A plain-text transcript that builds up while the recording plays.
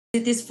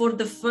It is for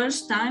the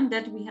first time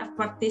that we have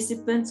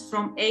participants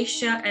from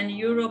Asia and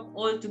Europe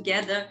all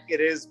together.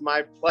 It is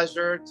my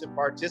pleasure to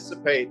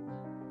participate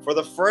for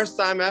the first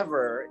time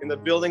ever in the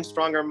Building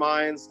Stronger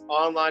Minds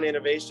online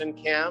innovation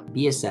camp.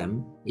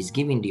 BSM is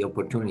giving the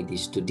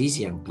opportunities to these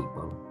young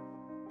people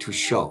to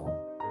show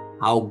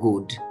how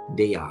good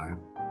they are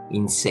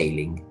in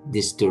sailing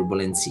this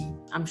turbulent sea.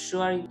 I'm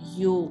sure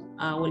you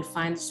will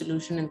find a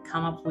solution and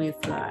come up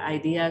with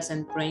ideas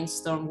and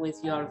brainstorm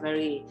with your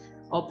very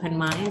open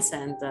minds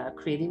and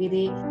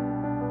creativity.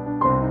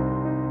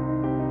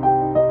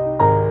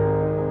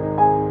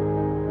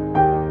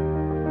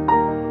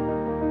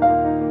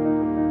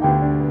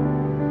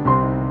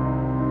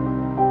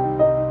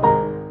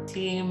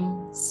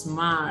 Team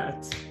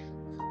Smart.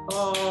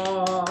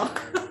 Oh.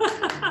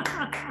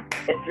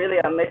 It's really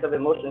a mix of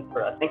emotions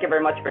for us. Thank you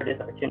very much for this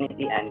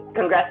opportunity, and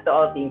congrats to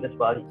all teams as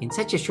well. In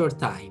such a short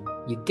time,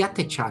 you got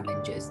the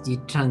challenges,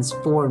 you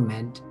transformed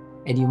it,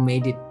 and you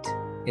made it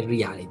a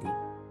reality.